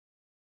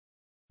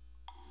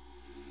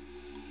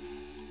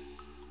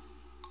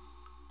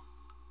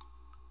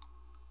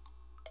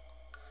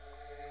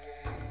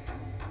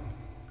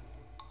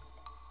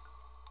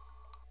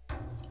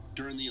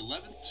During the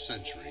 11th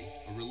century,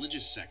 a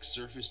religious sect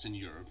surfaced in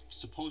Europe,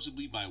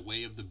 supposedly by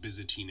way of the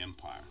Byzantine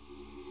Empire.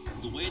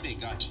 The way they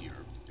got to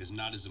Europe is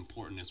not as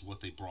important as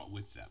what they brought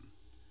with them.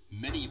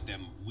 Many of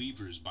them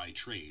weavers by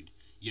trade,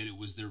 yet it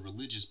was their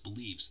religious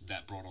beliefs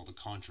that brought all the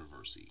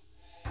controversy.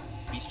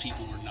 These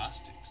people were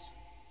Gnostics.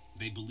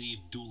 They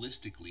believed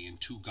dualistically in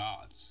two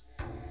gods.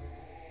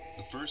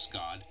 The first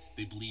god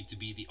they believed to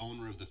be the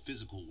owner of the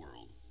physical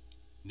world,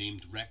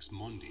 named Rex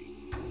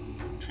Mundi,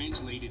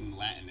 translated in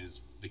Latin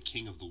as the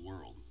king of the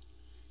world.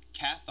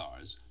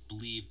 Cathars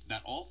believed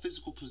that all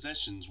physical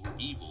possessions were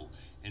evil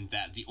and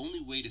that the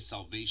only way to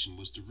salvation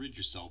was to rid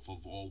yourself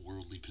of all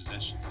worldly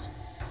possessions.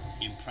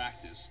 In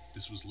practice,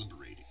 this was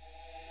liberating.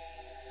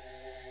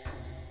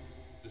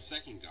 The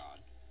second god,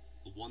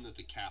 the one that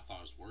the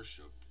Cathars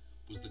worshipped,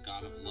 was the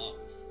god of love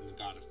and the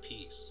god of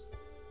peace,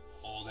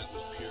 all that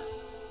was pure.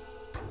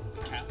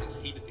 The Catholics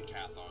hated the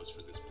Cathars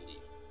for this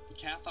belief. The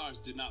Cathars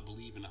did not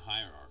believe in a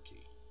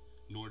hierarchy,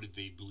 nor did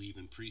they believe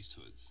in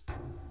priesthoods.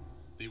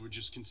 They were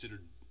just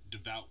considered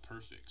devout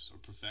perfects or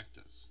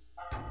perfectas.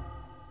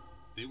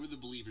 They were the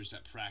believers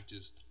that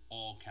practiced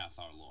all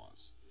Cathar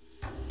laws.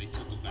 They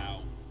took a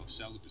vow of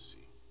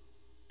celibacy.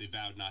 They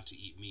vowed not to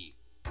eat meat,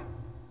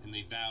 and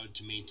they vowed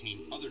to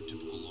maintain other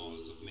typical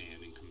laws of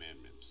man and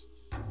commandments.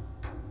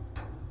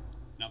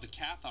 Now the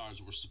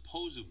Cathars were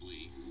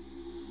supposedly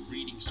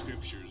reading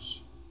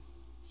scriptures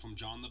from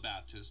John the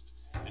Baptist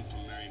and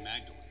from Mary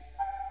Magdalene,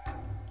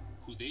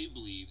 who they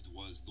believed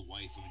was the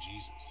wife of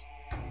Jesus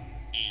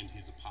and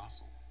his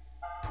apostle.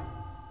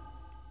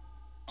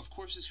 Of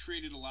course, this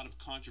created a lot of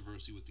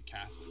controversy with the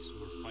Catholics who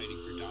were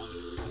fighting for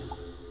dominance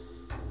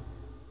here.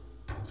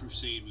 A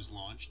crusade was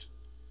launched,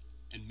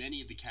 and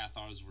many of the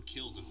Cathars were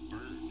killed and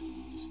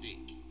burned at the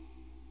stake.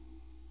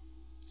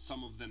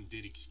 Some of them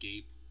did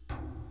escape,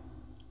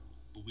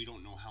 but we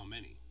don't know how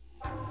many.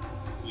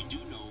 We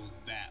do know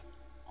that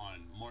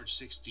on March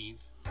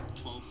 16th,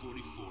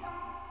 1244,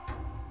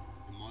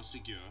 in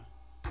Montségur,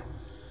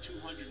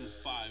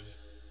 205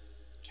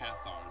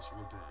 Cathars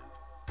were burned.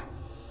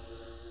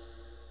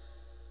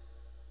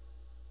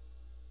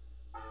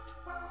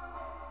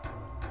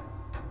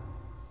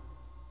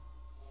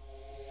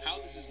 How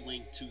this is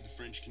linked to the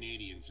French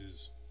Canadians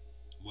is,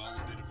 well,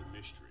 a bit of a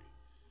mystery.